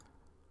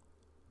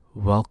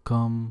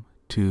Welcome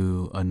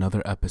to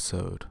another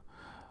episode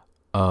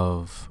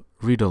of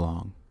Read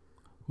Along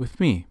with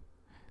me,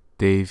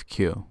 Dave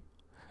Q.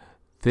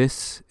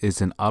 This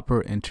is an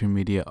upper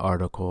intermediate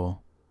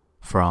article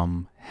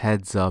from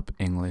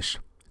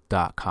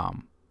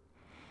headsupenglish.com.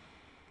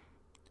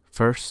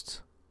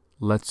 First,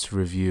 let's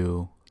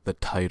review the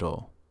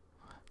title.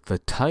 The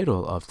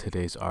title of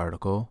today's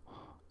article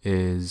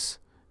is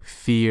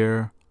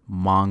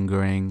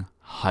Fear-Mongering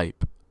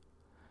Hype.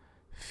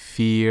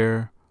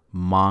 Fear-Mongering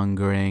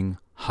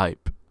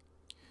Hype.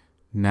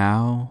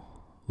 Now,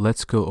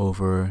 let's go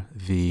over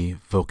the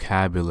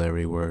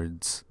vocabulary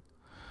words.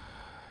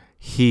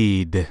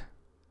 Heed,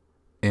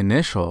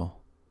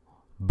 initial,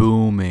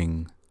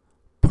 booming,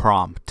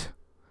 prompt,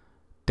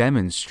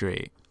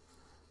 demonstrate,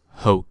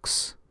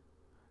 hoax,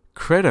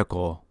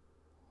 critical,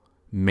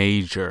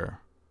 major,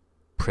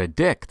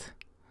 predict,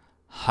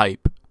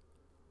 hype.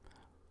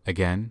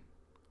 Again,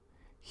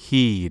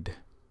 heed,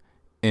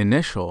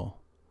 initial,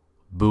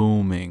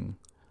 booming,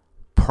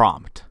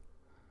 prompt,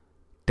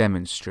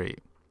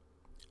 demonstrate,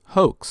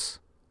 hoax,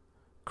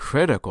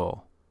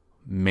 critical,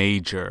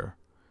 major,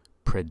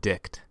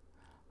 predict,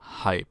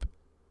 hype.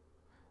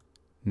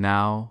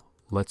 Now,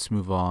 let's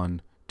move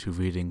on to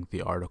reading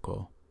the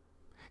article.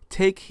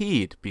 Take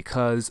heed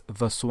because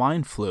the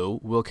swine flu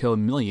will kill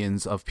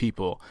millions of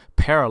people,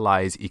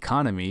 paralyze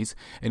economies,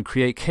 and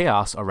create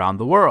chaos around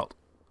the world.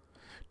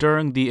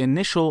 During the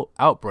initial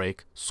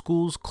outbreak,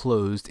 schools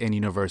closed and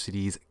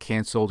universities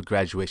canceled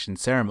graduation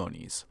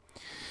ceremonies.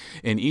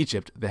 In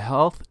Egypt, the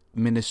health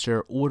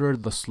minister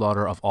ordered the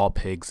slaughter of all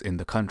pigs in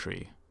the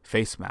country.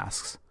 Face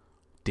masks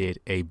did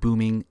a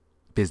booming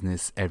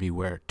business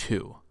everywhere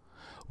too.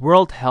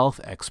 World health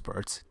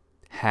experts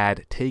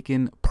had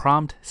taken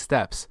prompt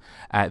steps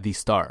at the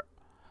start,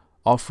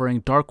 offering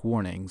dark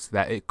warnings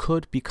that it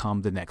could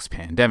become the next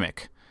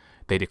pandemic.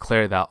 They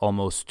declared that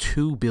almost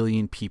 2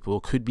 billion people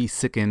could be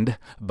sickened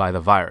by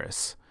the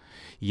virus,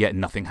 yet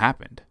nothing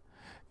happened.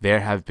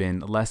 There have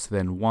been less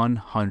than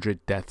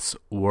 100 deaths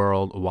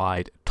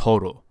worldwide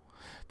total.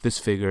 This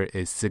figure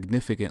is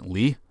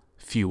significantly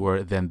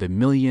fewer than the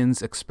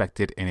millions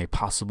expected in a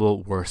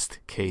possible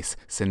worst-case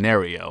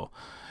scenario.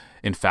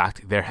 In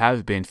fact, there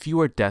have been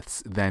fewer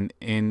deaths than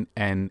in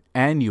an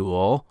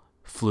annual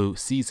flu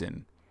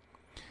season.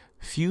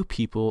 Few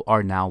people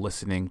are now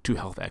listening to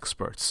health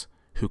experts,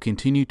 who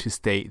continue to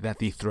state that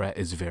the threat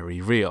is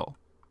very real.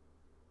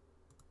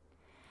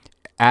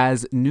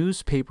 As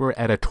newspaper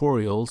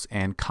editorials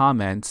and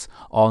comments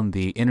on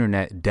the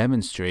internet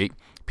demonstrate,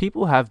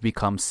 people have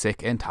become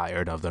sick and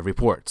tired of the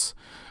reports.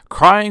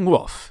 Crying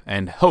wolf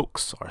and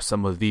hoax are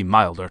some of the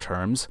milder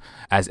terms,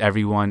 as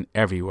everyone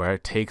everywhere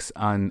takes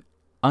an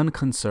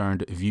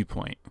unconcerned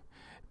viewpoint.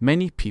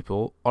 Many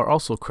people are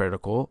also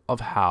critical of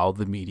how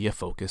the media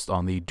focused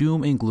on the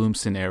doom and gloom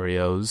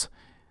scenarios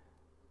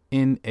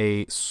in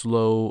a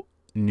slow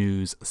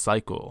news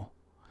cycle.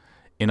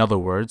 In other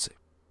words,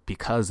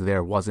 because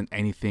there wasn't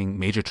anything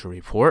major to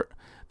report,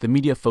 the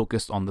media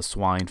focused on the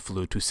swine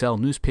flu to sell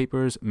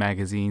newspapers,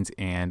 magazines,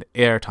 and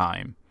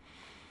airtime.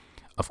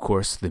 Of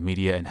course, the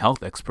media and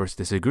health experts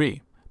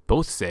disagree.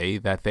 Both say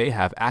that they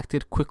have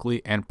acted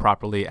quickly and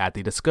properly at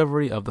the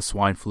discovery of the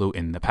swine flu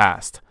in the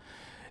past.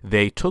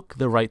 They took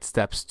the right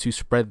steps to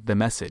spread the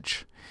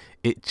message.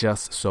 It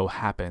just so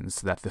happens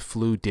that the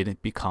flu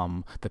didn't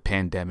become the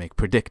pandemic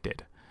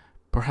predicted.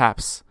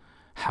 Perhaps,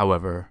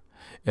 however,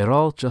 it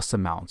all just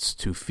amounts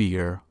to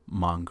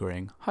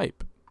fear-mongering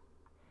hype.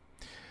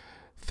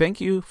 Thank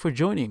you for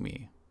joining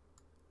me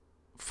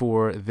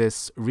for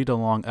this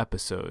read-along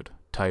episode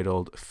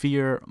titled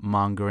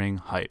Fear-Mongering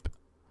Hype.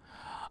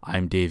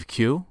 I'm Dave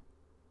Q.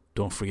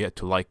 Don't forget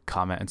to like,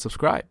 comment, and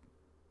subscribe.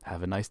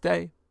 Have a nice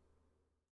day.